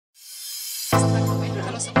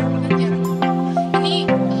Kalau sebelumnya kan jarang. Ini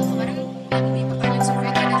kemarin yang di pertanyaan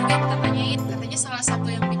survei itu ada juga yang kita tanyain, katanya salah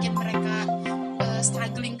satu yang bikin mereka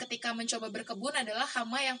struggling ketika mencoba berkebun adalah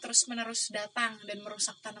hama yang terus-menerus datang dan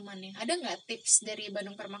merusak tanamannya. Ada nggak tips dari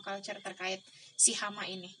Bandung Permaculture terkait si hama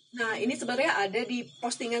ini? Nah, ini sebenarnya ada di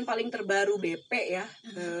postingan paling terbaru BP ya.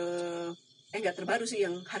 Nggak terbaru sih,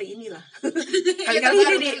 yang hari ini lah. Kali-kali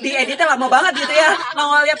ini di editnya lama banget gitu ya,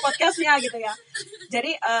 nongol lihat podcastnya gitu ya.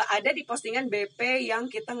 Jadi ada di postingan BP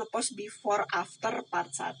yang kita ngepost before after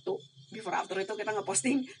part 1. Before after itu kita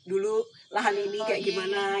ngeposting dulu lahan ini kayak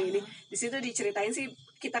gimana ini. Di situ diceritain sih,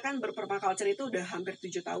 kita kan berpermaculture itu udah hampir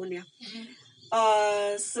 7 tahun ya.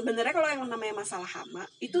 Sebenarnya kalau yang namanya masalah hama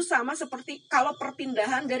itu sama seperti kalau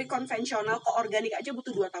perpindahan dari konvensional ke organik aja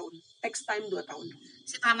butuh 2 tahun. Takes time 2 tahun.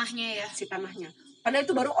 Si tanahnya. Padahal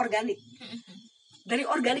itu baru organik. Dari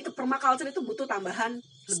organik ke permaculture itu butuh tambahan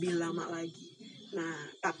lebih lama lagi. Nah,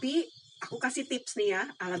 tapi aku kasih tips nih ya,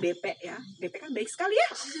 ala BP ya. BP kan baik sekali ya.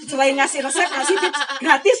 Selain ngasih resep, ngasih tips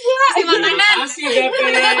gratis pula. Kasih BP.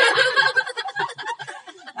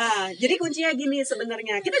 Nah, jadi kuncinya gini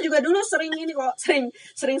sebenarnya. Kita juga dulu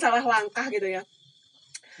sering salah langkah gitu ya.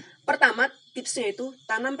 Pertama, tipsnya itu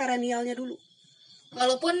tanam perennialnya dulu.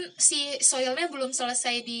 Walaupun si soilnya belum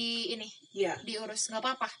selesai diurus, nggak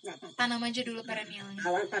apa-apa. Tanam aja dulu perennialnya.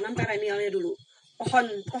 Tanam perennialnya dulu.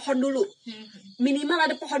 Pohon dulu. Minimal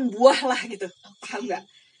ada pohon buah lah gitu. Paham nggak?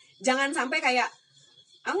 Jangan sampai kayak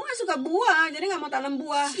aku nggak suka buah, jadi nggak mau tanam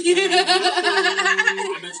buah.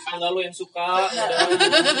 Ada tetangga lo yang suka,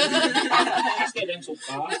 pasti ada yang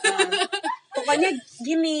suka. Pokoknya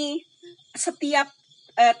gini, setiap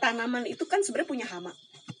tanaman itu kan sebenarnya punya hama.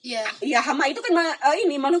 Iya. Ya, hama itu kan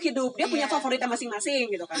makhluk hidup. Dia punya favoritnya masing-masing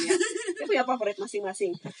gitu kan ya. Dia punya favorit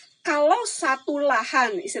masing-masing. Kalau satu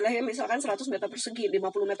lahan, istilahnya misalkan 100 meter persegi, 50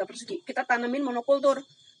 meter persegi, kita tanamin monokultur,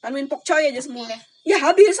 tanamin pokcoy aja semua. Ya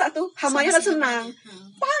habis satu, hamanya kan senang.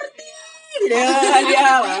 Party.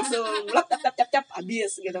 Dia langsung cap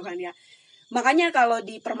habis gitu kan ya. Makanya kalau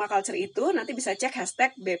di permaculture itu nanti bisa cek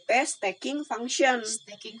hashtag BP stacking function.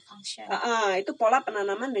 Itu pola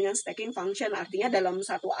penanaman dengan stacking function. Artinya dalam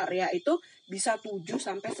satu area itu bisa 7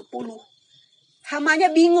 sampai 10.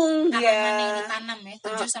 Hamanya bingung dia. Tanaman yang ditanam ya,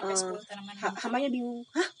 7 sampai 10 tanaman. Hamanya bingung.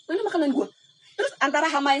 Hah, mana makanan gua? Terus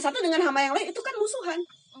antara hama yang satu dengan hama yang lain itu kan musuhan.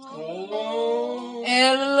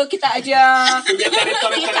 Kita aja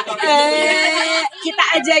kita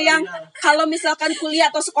aja yang kalau misalkan kuliah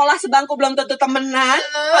atau sekolah sebangku belum tentu temenan,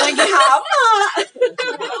 lagi hama.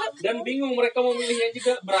 Dan bingung mereka mau milihnya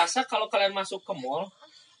juga. Berasa kalau kalian masuk ke mall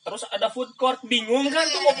terus ada food court, bingung kan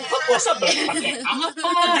tuh mau buka puasa pakai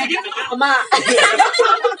apa gitu. Hama.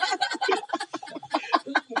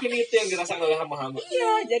 Mungkin itu yang dirasakan oleh hama-hama.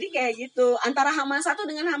 Iya, jadi kayak gitu. Antara hama satu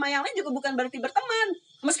dengan hama yang lain juga bukan berarti berteman.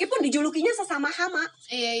 Meskipun dijulukinya sesama hama.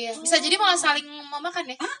 Iya. Bisa jadi malah saling memakan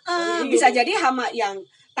ya. Bisa jadi hama yang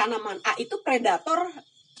tanaman A itu predator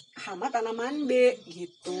hama tanaman B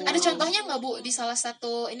gitu. Ada contohnya nggak Bu di salah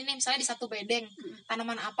satu ini nih, misalnya di satu bedeng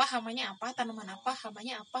tanaman apa hamanya apa, tanaman apa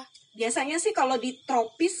hamanya apa? Biasanya sih kalau di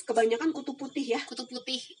tropis kebanyakan kutu putih ya.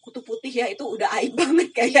 Kutu putih Ya itu udah aib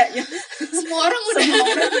banget kayaknya. Semua orang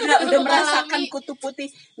udah merasakan kutu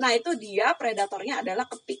putih. Nah itu dia predatornya adalah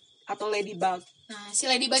kepik atau ladybug. Nah si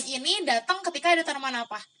ladybug ini datang ketika ada tanaman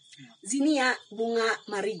apa? Zinnia, bunga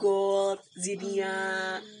marigold,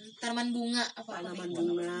 zinnia. Tanaman bunga apa? Tanaman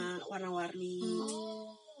bunga warna-warni.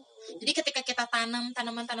 Jadi ketika kita tanam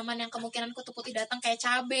tanaman-tanaman yang kemungkinan kutu putih datang kayak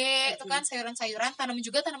cabai, itu kan sayuran-sayuran, tanam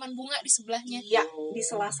juga tanaman bunga di sebelahnya. Iya, di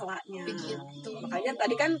sela-selanya. Begitu. Makanya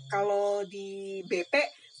tadi kan kalau di BP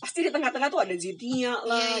pasti di tengah-tengah tuh ada zinnia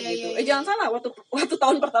lah gitu. Jangan salah, waktu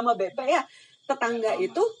tahun pertama BP ya, tetangga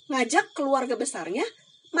itu ngajak keluarga besarnya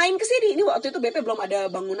main ke sini. Ini waktu itu BP belum ada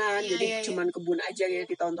bangunan, jadi cuman kebun aja ya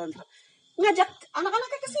di tahun-tahun. Ngajak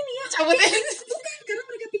anak-anaknya ke sini ya. Cabutnya. Bukan, karena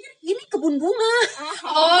mereka pikir ini kebun bunga.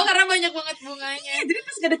 Karena banyak banget bunganya. Jadi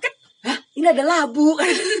pas deket, ini ada labu.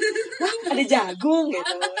 Ada jagung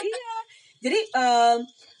gitu. Iya. Jadi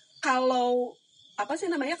kalau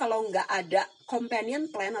kalau nggak ada companion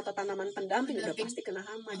plant atau tanaman pendamping udah pasti kena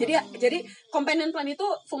hama. Jadi companion plant itu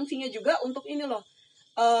fungsinya juga untuk ini loh.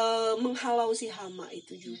 Menghalau si hama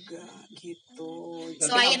itu juga gitu.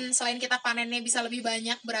 Selain kita panennya bisa lebih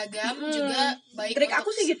banyak beragam juga baik. Trik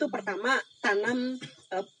aku sih gitu, pertama tanam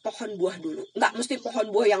pohon buah dulu. Nggak mesti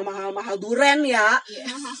pohon buah yang mahal-mahal, duren ya.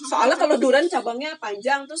 Soalnya kalau duren cabangnya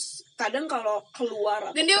panjang, terus kadang kalau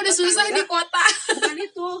keluar dan dia udah susah di kota. Bukan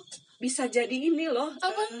itu, bisa jadi ini loh.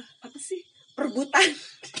 Apa sih? Perebutan.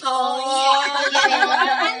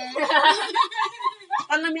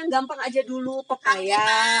 Tanam yang gampang aja dulu, pepaya.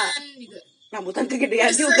 Rambutan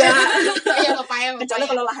kegedean juga. Iya, papaya. Kecuali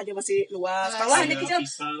kalau lahannya masih luas. Kalau lahannya kecil,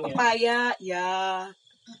 Pisang, ya. pepaya, ya.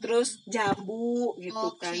 Terus jambu gitu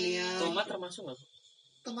Oke. kan ya. Tomat termasuk nggak?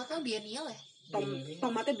 Tomat mah biennial ya?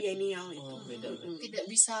 Tomatnya biennial itu. Oh, beda. Tidak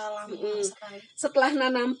bisa lama sekali. Setelah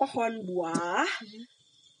nanam pohon buah, Hmm.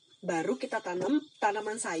 baru kita tanam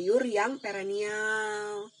tanaman sayur yang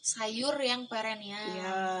perennial. Sayur yang perennial.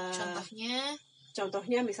 Iya.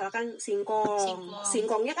 Contohnya misalkan singkong.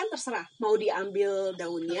 Singkongnya kan terserah mau diambil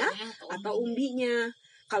daunnya atau umbinya.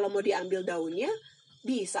 Kalau mau diambil daunnya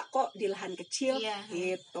bisa kok di lahan kecil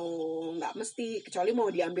gitu, nggak mesti, kecuali mau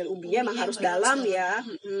diambil umbinya emang harus dalam ya.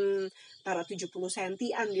 Antara 70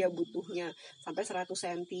 sentian dia butuhnya sampai 100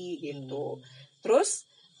 senti gitu. Terus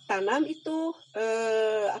tanam itu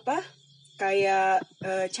kayak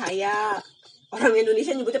caya, orang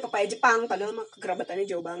Indonesia nyebutnya pepaya Jepang padahal mah kekerabatannya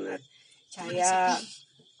jauh banget. Caya.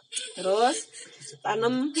 Terus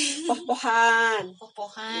tanam pohon-pohan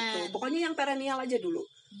gitu. Pokoknya yang perennial aja dulu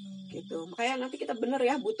gitu. Makanya nanti kita bener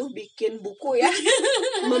ya butuh bikin buku ya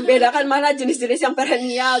membedakan mana jenis-jenis yang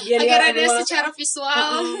perennial agar ada secara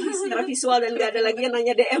visual dan gak ada lagi yang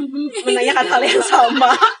nanya DM menanyakan hal yang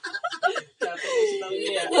sama.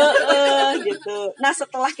 Gitu. Nah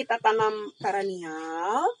setelah kita tanam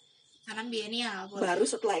perennial, tanam biennial, baru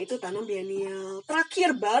setelah itu tanam biennial,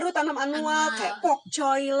 terakhir baru tanam anual kayak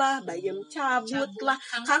pokcoy lah, bayam cabut lah.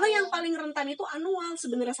 Karena yang paling rentan itu anual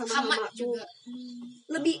sebenarnya sama hama tuh.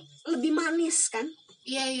 Lebih manis kan?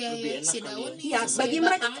 Iya si daun. Iya, bagi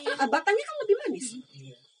mereka batangnya kan lebih manis.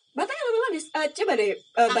 Batangnya lebih manis. Coba deh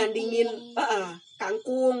bandingin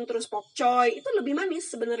kangkung terus pokcoy, itu lebih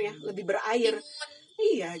manis sebenarnya, lebih berair.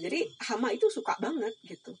 Iya, jadi hama itu suka banget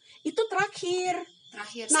gitu. Itu terakhir.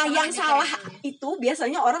 Nah, yang salah itu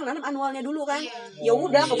biasanya orang nanam anualnya dulu kan. Ya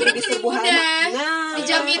udah, keburu diserbu hama. Nah,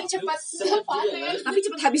 dijamin cepat panen. Tapi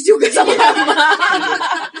cepat habis juga sama hama.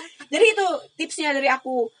 Jadi itu tipsnya dari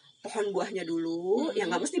aku. Pohon buahnya dulu, ya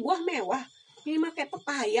nggak mesti buah mewah. Ini mah kayak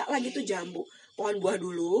pepaya lah gitu, jambu. Pohon buah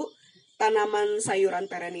dulu, tanaman sayuran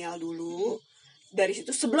perennial dulu. Dari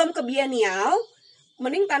situ sebelum ke biennial,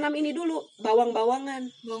 mending tanam ini dulu, bawang-bawangan.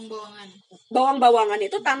 Bawang-bawangan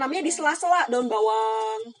itu tanamnya di sela-sela daun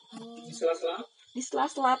bawang. Di sela-sela? Di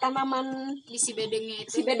sela-sela tanaman di si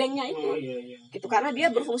bedengnya itu. Oh, iya. Gitu karena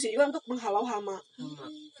dia berfungsi juga untuk menghalau hama.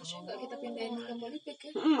 Kita pindahin kembali ya.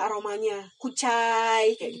 Aromanya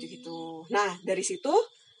kucai kayak gitu-gitu. Nah, dari situ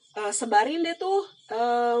sebarin deh tuh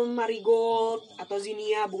marigold atau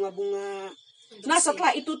zinnia, bunga-bunga. Nah,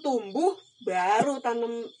 setelah itu tumbuh baru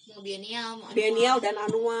tanam biennial dan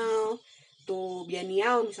anual. Tuh,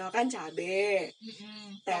 biennial misalkan cabe,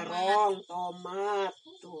 terong, tomat,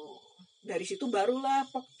 tuh. Dari situ barulah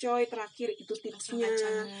pokcoy terakhir, itu tipsnya.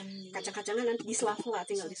 Kacang-kacangan nanti di sela-sela,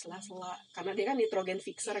 tinggal di sela-sela. Karena dia kan nitrogen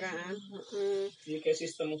fixer kan. Jadi kayak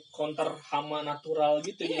sistem counter hama natural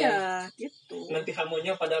gitu ya. Iya, gitu. Nanti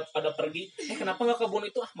hamanya pada pergi, kenapa nggak kebun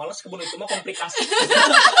itu? Malas kebun itu mah komplikasi.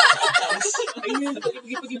 Ini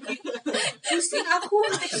pergi. Pusing aku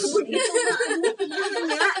kebun itu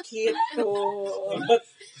mah gitu. Ribet.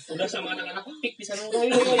 Udah sama anak-anak pik bisa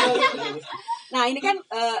nunggu. Nah ini kan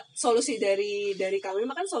solusi dari kami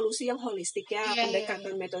mah kan solusi yang holistik ya,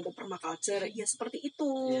 pendekatan metode permaculture ya seperti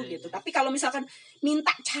itu gitu. Tapi kalau misalkan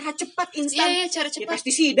minta cara cepat instan, cara cepat. Ya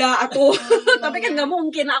pestisida atau tapi kan nggak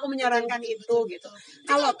mungkin aku menyarankan itu gitu.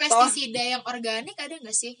 Kalau pestisida yang organik ada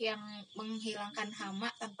nggak sih yang menghilangkan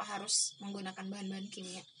hama tanpa harus menggunakan bahan-bahan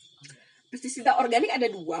kimia? Pestisida organik ada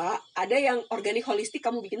dua, ada yang organik holistik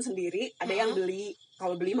kamu bikin sendiri, ada yang beli.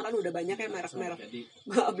 Kalau beli mah kan udah banyak ya merek-merek,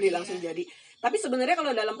 beli langsung jadi. Tapi sebenarnya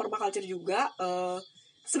kalau dalam permaculture juga,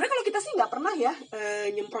 sebenarnya kalau kita sih nggak pernah ya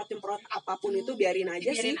nyemprot apapun itu, biarin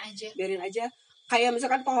aja. Kayak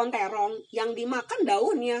misalkan pohon terong yang dimakan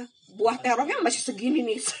daunnya, buah terongnya masih segini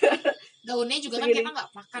nih. Daunnya juga kan kita nggak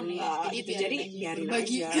makan ya, jadi biarin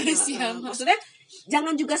aja. Maksudnya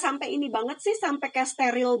jangan juga sampai ini banget sih, sampai kayak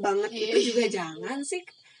steril banget itu juga jangan sih.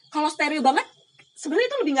 Kalau steril banget sebenarnya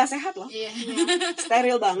itu lebih nggak sehat loh.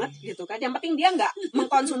 Steril banget gitu kan. Yang penting dia nggak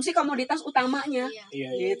mengkonsumsi komoditas utamanya.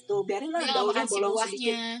 Gitu. Biarin lah daunnya bolong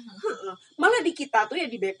sedikit. Malah di kita tuh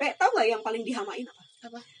ya di BP, tahu nggak yang paling dihamain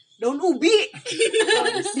apa? Daun ubi.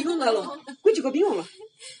 Bingung nggak lo? Gue juga bingung loh.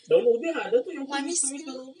 Daun ubi ada tuh yang manis.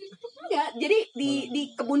 Ya, jadi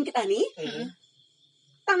di kebun kita nih,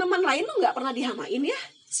 tanaman lain tuh nggak pernah dihamain ya.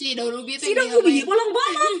 Si daun ubi itu. Si daun ubi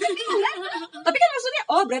bolong-bolong kan bingung kan? Tapi kan maksudnya,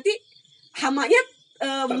 berarti hamanya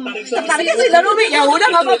tertariknya si daun ubi. Ya udah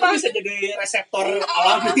nggak apa-apa. Bisa jadi reseptor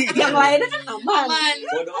alami. Yang lainnya kan aman.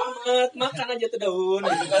 Bodoh amat, makan aja tuh daun.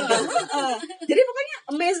 Gitu kan. Jadi pokoknya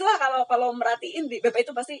amazed lah kalau merhatiin di BP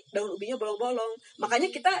itu pasti daun ubinya bolong-bolong.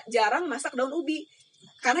 Makanya kita jarang masak daun ubi.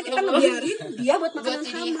 karena kita ngebiarin dia buat makanan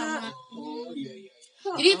buat ini hama. Oh iya iya.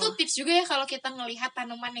 Jadi itu tips juga ya kalau kita ngelihat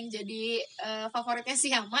tanaman yang jadi favoritnya si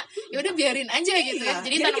hama, ya udah biarin aja gitu ya. Iya.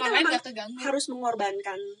 Jadi Jadi tanaman kita lain memang gak keganggu. harus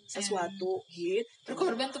mengorbankan sesuatu gitu.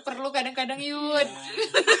 Berkorban tuh perlu kadang-kadang Yud.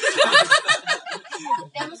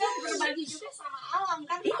 Dan maksudnya berbagi juga sama alam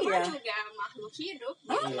kan, Iya. Mama juga makhluk hidup.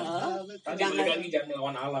 Tadi Jangan- balik lagi jangan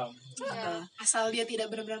melawan alam. Ya, asal dia tidak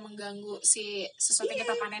benar-benar mengganggu si sesuatu yang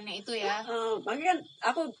kita panennya itu ya. Makanya kan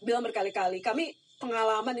aku bilang berkali-kali, kami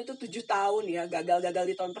pengalaman itu 7 tahun ya, gagal-gagal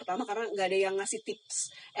di tahun pertama karena nggak ada yang ngasih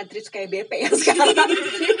tips and tricks kayak BP yang sekarang.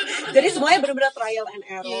 Jadi semuanya benar-benar trial and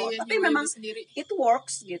error. Iya, Tapi nyoba memang sendiri. it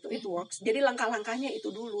works gitu, it works. Jadi langkah-langkahnya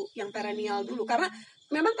itu dulu, yang perennial dulu. Karena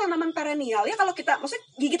memang tanaman perennial ya, kalau kita maksudnya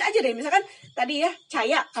gigit aja deh, misalkan tadi ya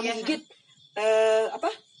caya kamu Iya. gigit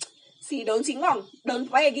si daun singkong, daun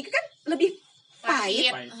pepaya gigit kan lebih pahit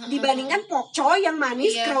Pahit. dibandingkan pokcoy yang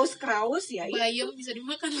manis Iya. kraus-kraus ya. Bayam bisa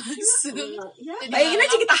dimakan langsung. Ya, Jadi bayangin aja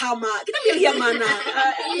malam. kita hama, kita pilih yang mana?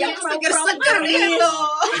 Yang kraus-kraus seger-seger manis. gitu.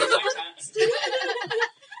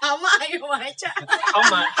 Hama ayo maca.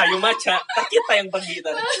 Ayo maca, tak kita yang pergi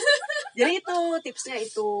tadi. Jadi itu tipsnya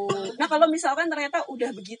itu. Nah kalau misalkan ternyata udah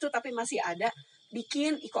begitu tapi masih ada,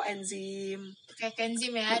 bikin ekoenzim. Kayak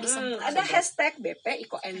enzim ya disemprot. Ada hashtag BP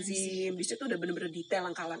ekoenzim. Di situ udah bener-bener detail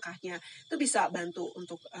langkah-langkahnya. Itu bisa bantu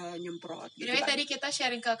untuk nyemprot. Gitu Jadi kan. tadi kita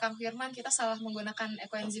sharing ke Kang Firman, kita salah menggunakan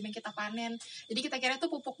ekoenzim yang kita panen. Jadi kita kira itu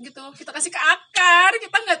pupuk gitu. Kita kasih ke akar,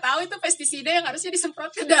 kita nggak tahu itu pestisida yang harusnya disemprot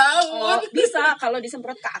ke daun. Bisa kalau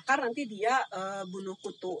disemprot ke akar nanti dia bunuh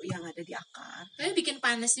kutu yang ada di akar. Tapi bikin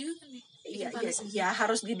panas juga kan nih. Iya, Bikin panas juga. iya,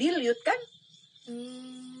 harus didilute kan?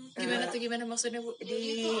 Gimana tuh gimana maksudnya Bu?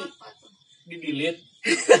 Di Di delete.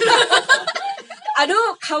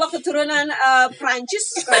 Aduh, kalau keturunan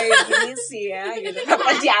Prancis kayak gini sih ya, gitu.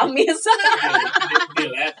 Apa Jamis?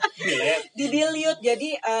 Delete. Didilute,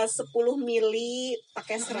 jadi 10 mili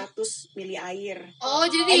pakai 100 mili air. Oh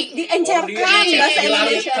jadi Diencerkan bahasa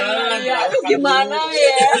Indonesia. dilarutkan. Ya, aduh gimana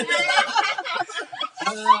ya?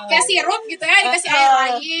 kayak sirup gitu ya, dikasih air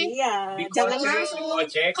lagi. Iya, jangan Dikocek, langsung.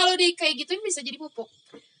 dikocek. Kalau di kayak gituin bisa jadi pupuk.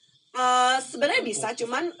 Sebenarnya bisa,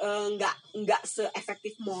 cuman nggak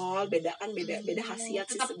se-efektif mall. Beda khasiat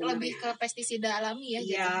sih Tetap lebih sebenarnya. ke pestisida alami ya. Iya,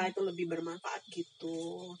 jadinya. itu lebih bermanfaat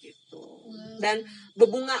gitu. Dan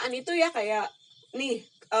bebungaan itu ya kayak nih,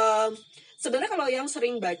 sebenarnya kalau yang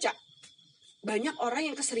sering baca, banyak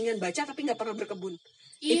orang yang keseringan baca tapi nggak pernah berkebun.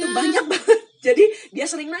 Iya. Itu banyak banget. Jadi dia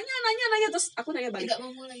sering nanya terus aku nanya balik. Tidak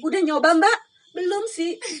mau mulai. Udah nyoba Mbak? Belum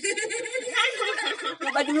sih.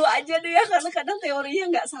 Coba dulu aja deh ya, karena kadang teorinya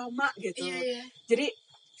nggak sama gitu. Iya. Jadi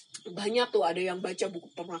banyak tuh, ada yang baca buku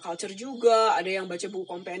permaculture juga, ada yang baca buku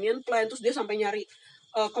companion plant, terus dia sampai nyari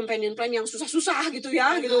companion plant yang susah-susah gitu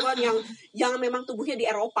ya, gitu kan, yang memang tubuhnya di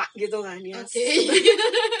Eropa gitu kan ya. Oke.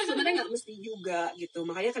 Sebenarnya nggak mesti juga gitu.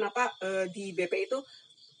 Makanya kenapa di BP itu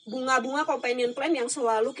bunga-bunga companion plant yang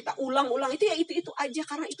selalu kita ulang-ulang itu ya itu aja,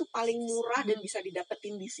 karena itu paling murah dan bisa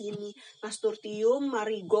didapetin di sini. Nasturtium,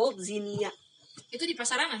 marigold, zinnia Itu di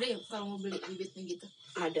pasaran ada ya kalau mau beli bibitnya gitu.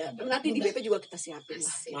 ada. Nanti di BP juga kita siapin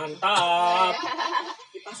lah. Mantap.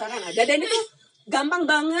 Di pasaran ada, dan itu gampang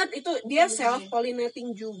banget. Itu dia self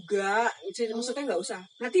pollinating juga. Jadi maksudnya nggak usah.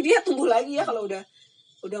 Nanti dia tumbuh lagi ya, kalau udah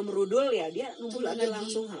merudul ya dia tumbuh lagi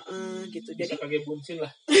langsung gitu. Bisa Jadi pakai bunsin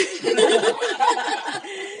lah.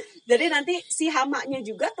 Jadi nanti si hamanya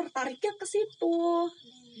juga tertariknya ke situ,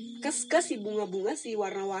 ke si bunga-bunga si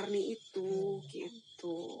warna-warni itu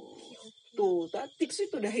gitu. Tuh tips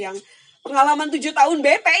itu udah yang pengalaman 7 tahun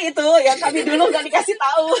BP itu yang kami dulu nggak dikasih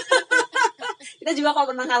tahu. Kita juga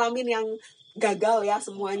kalau pernah ngalamin yang gagal ya,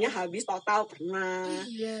 semuanya habis total pernah.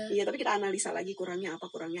 Iya, tapi kita analisa lagi kurangnya apa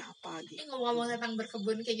gitu. Ngomong-ngomong tentang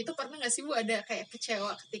berkebun kayak gitu, pernah nggak sih Bu ada kayak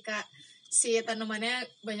kecewa ketika si tanamannya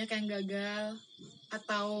banyak yang gagal,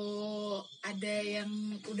 atau ada yang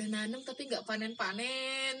udah nanam tapi nggak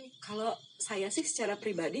panen-panen? Kalau saya sih secara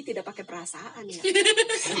pribadi tidak pakai perasaan ya.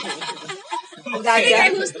 Gagal.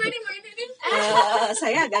 Kayak Husna nih mainin.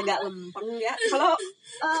 Saya agak lempeng ya. Kalau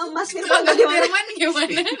Mas Kalau Firman Kang bagaimana? Firman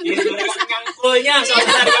gimana? Ini memang nyangkulnya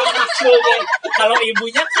soalnya maculnya. Kalau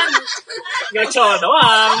ibunya kan nyocol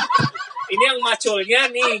doang. Ini yang maculnya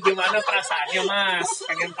nih, gimana perasaannya Mas?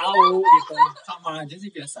 Pengen tahu gitu. Sama aja sih,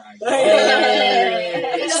 biasa aja.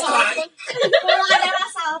 Kalau ada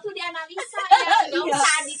rasa tuh dianalisa ya, nggak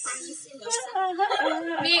usah ditangisin, nggak usah.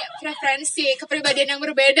 Ini preferensi kepribadian yang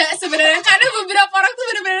berbeda sebenarnya, karena beberapa orang tuh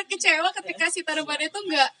benar-benar kecewa ketika si tanamannya tuh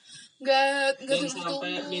nggak Dan tumbuh.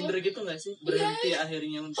 sampai minder gitu nggak sih? Berhenti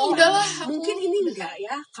akhirnya untuk Oh, udahlah. Mungkin ini enggak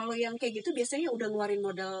ya. Kalau yang kayak gitu biasanya udah ngeluarin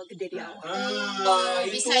modal gede di awal.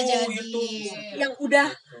 Bisa jadi. Yang udah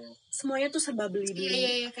semuanya tuh serba beli dulu.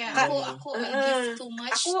 Iya kayak Kak, aku give too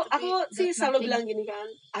much. Aku sih selalu bilang gini kan,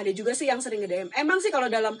 ada juga sih yang sering nge-DM. Emang sih kalau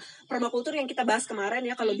dalam permakultur yang kita bahas kemarin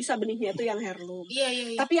ya, kalau bisa benihnya itu yang heirloom.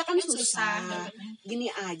 Iya. Tapi ya kan Kan susah. dapetnya. Gini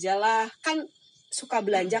aja lah, kan suka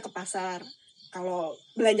belanja ke pasar. Kalau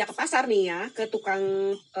belanja ke pasar nih ya, ke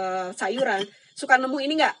tukang sayuran, suka nemu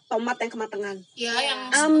ini nggak, tomat yang kematangan. Iya yang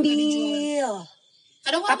suka dijual. Ambil.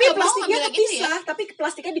 Kadang orang Tapi nggak mau plastiknya ngambil yang itu ya. kepisah, tapi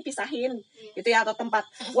plastiknya dipisahin gitu ya, atau tempat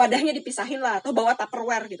wadahnya dipisahin lah, atau bawa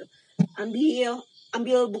Tupperware gitu. Ambil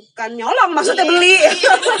bukan nyolong, maksudnya beli.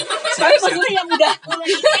 Tapi maksudnya yang udah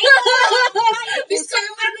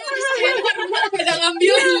Disclaimer. Kadang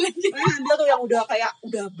ngambil. ambil tuh yang udah kayak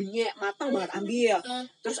udah benyek matang banget, ambil.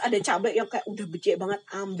 Terus ada cabai yang kayak udah benyek banget,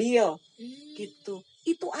 ambil. Gitu.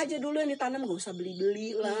 Itu aja dulu yang ditanam, gak usah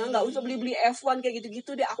beli-beli lah, gak usah beli-beli F1 kayak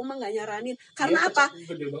gitu-gitu deh, aku mah gak nyaranin. Karena apa?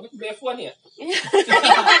 Gede banget beli F1 ya.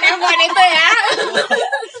 Telepon itu ya.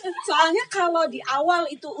 Soalnya kalau di awal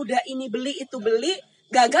itu udah ini beli itu beli,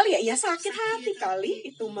 gagal ya sakit hati kali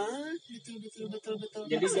itu mah. Betul.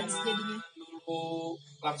 Jadi Makes sense jangan jadinya. dulu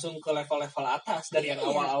langsung ke level-level atas dari yang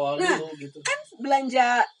awal-awal Nah, dulu gitu. Kan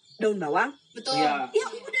belanja daun bawang, Betul. Iya. ya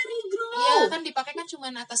udah regrow. Iya kan dipakai kan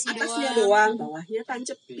cuma atasnya Doang, bawahnya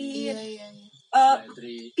tancepin. Iya.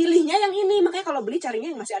 Dari Pilihnya yang ini, makanya kalau beli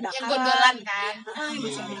carinya yang masih ada Yang akar. gondolan kan. Yang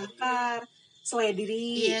masih ada akar.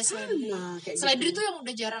 Seledri. Iya, seledri. Nah, kayak Seledri gitu. tuh yang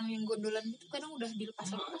udah jarang yang gondolan gitu, kadang udah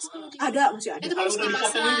dilepas-lepas kalau di. Ada, masih ada. Itu Kalau bagus udah dipasang.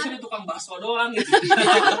 dipotongin di sini tukang bakso doang gitu.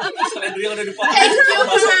 Seledri yang udah dipotong tukang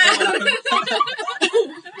bakso doang.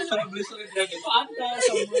 Kalau beli seledri yang itu ada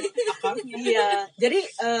sama akarnya. Iya, jadi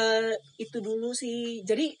itu dulu sih.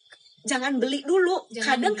 Jadi jangan beli dulu. Jangan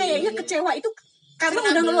Kadang beli. kayaknya kecewa itu karena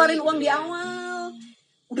Karena udah beli. ngeluarin uang di awal.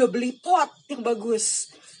 Udah beli pot yang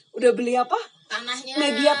bagus. Udah beli apa? Tanahnya.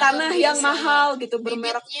 Media tanah yang biasa. mahal gitu,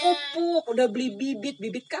 bermerek Bibitnya. pupuk. Udah beli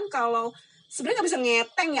bibit kan kalau sebenarnya nggak bisa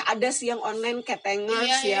ngeteng ya, ada sih yang online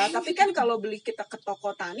ketengers Iya. ya. Tapi kan kalau beli kita ke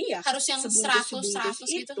toko tani ya Harus yang 100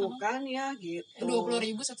 gitu itu kan ya gitu.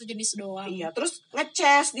 20.000 satu jenis doang. Iya, terus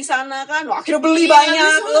ngeces di sana kan, wah akhirnya beli Iya,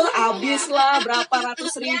 banyak, habis lah berapa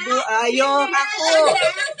ratus ribu, ayo ngaku.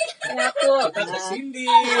 Kita kesini.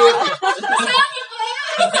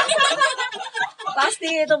 Pasti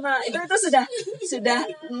itu mah, itu sudah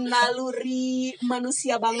naluri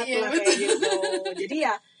manusia banget Iya, lah kayak gitu. Jadi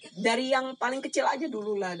ya dari yang paling kecil aja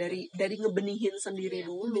dulu lah, dari ngebenihin sendiri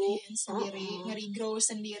dulu. Beliin sendiri, nge-regrow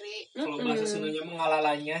sendiri. Kalau bahasa Sundanya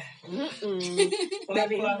mengalalanya.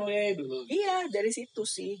 Pelan-pelan we dulu. Iya, dari situ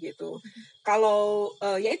sih gitu. Kalau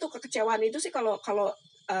ya itu kekecewaan itu sih kalau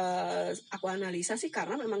aku analisa sih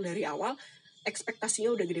karena memang dari awal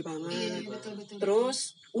ekspektasinya udah gede banget. Iya, betul.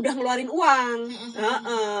 Terus udah ngeluarin uang.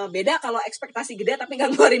 Beda kalau ekspektasi gede tapi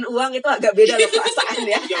nggak ngeluarin uang, itu agak beda loh perasaan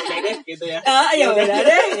ya. Ya udah deh gitu ya. Ya beda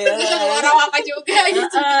deh. Bisa ngeluarin apa juga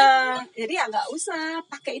gitu. Jadi ya nggak usah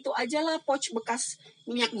pakai itu aja lah, pouch bekas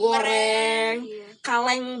minyak goreng,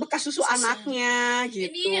 kaleng bekas susu anaknya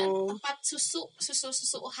gitu. Ini tempat susu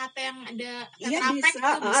UHT yang ada Iya tetrapack bisa,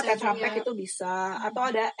 itu bisa tetrapack juga. itu bisa, atau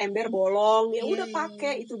ada ember bolong, ya Iya, udah iya,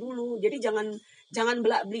 pakai itu dulu. Jadi jangan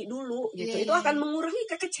beli dulu gitu. Iya, Itu iya. akan mengurangi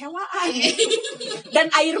kekecewaan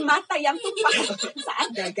dan air mata yang tumpah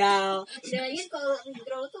saat gagal. Dan kalau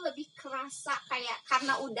regrow tuh lebih kerasa kayak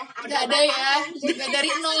karena udah Udah ada ya, juga dari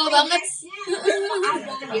nol banget.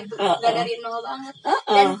 Ada gitu, udah dari nol banget.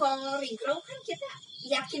 Dan kalau regrow kan kita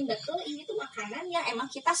yakin betul ini tuh makanan yang emang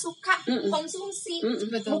kita suka konsumsi.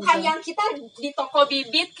 Betul, Bukan betul. yang kita di toko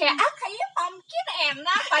bibit kayak kayaknya pumpkin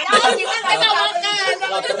enak padahal kita nggak Kita tahu makan.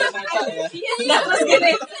 lapar kaca ya. Nah, terus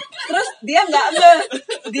gini, terus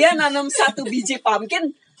dia nanam 1 biji pumpkin,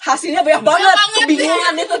 hasilnya banyak banget,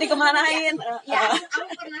 kebingungan itu dikemanain. Ya, aku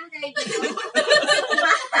pernah kayak gitu.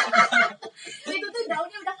 Itu tuh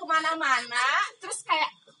daunnya udah kemana-mana, terus kayak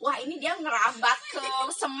wah ini dia ngerambat ke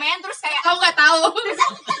semen, terus kayak Kamu nggak tahu. terus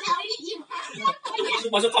aku nggak tahu ini gimana.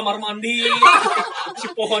 Masuk kamar mandi. Si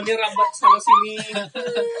pohonnya rambat sana sini.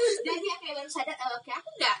 Dan dia kayak baru sadar, oke aku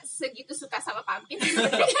nggak segitu suka sama pumpkin.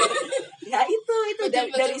 Ya itu Betul,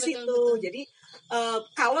 dari betul, situ. betul. Jadi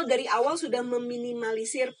kalau dari awal sudah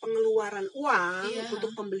meminimalisir pengeluaran uang Iya.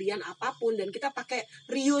 untuk pembelian apapun, dan kita pakai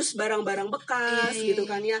reuse barang-barang bekas Iya, gitu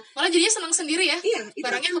iya. kan ya. Malah jadinya senang sendiri ya. Iya, itu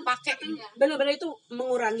Barangnya kepake. benar-benar itu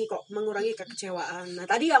mengurangi kekecewaan. Nah,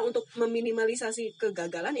 tadi ya untuk meminimalisasi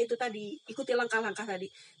kegagalan itu tadi ikuti langkah-langkah tadi.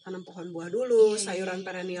 Tanam pohon buah dulu, Iya, sayuran iya.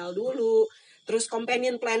 perennial dulu. terus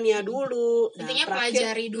companion plan-nya dulu. Nah, Intinya terakhir-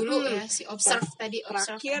 pelajari dulu ya si observe tadi,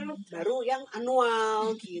 observe. terakhir baru yang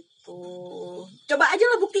annual gitu. Coba aja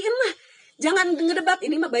lah, buktiin lah. Jangan ngedebat.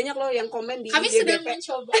 Ini mah banyak loh yang komen di Kami sedang IGBP.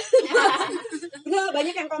 mencoba. Enggak,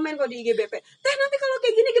 banyak yang komen kok di IGBP. Teh nanti kalau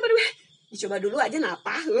kayak gini gimana? Dicoba dulu aja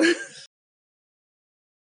napa.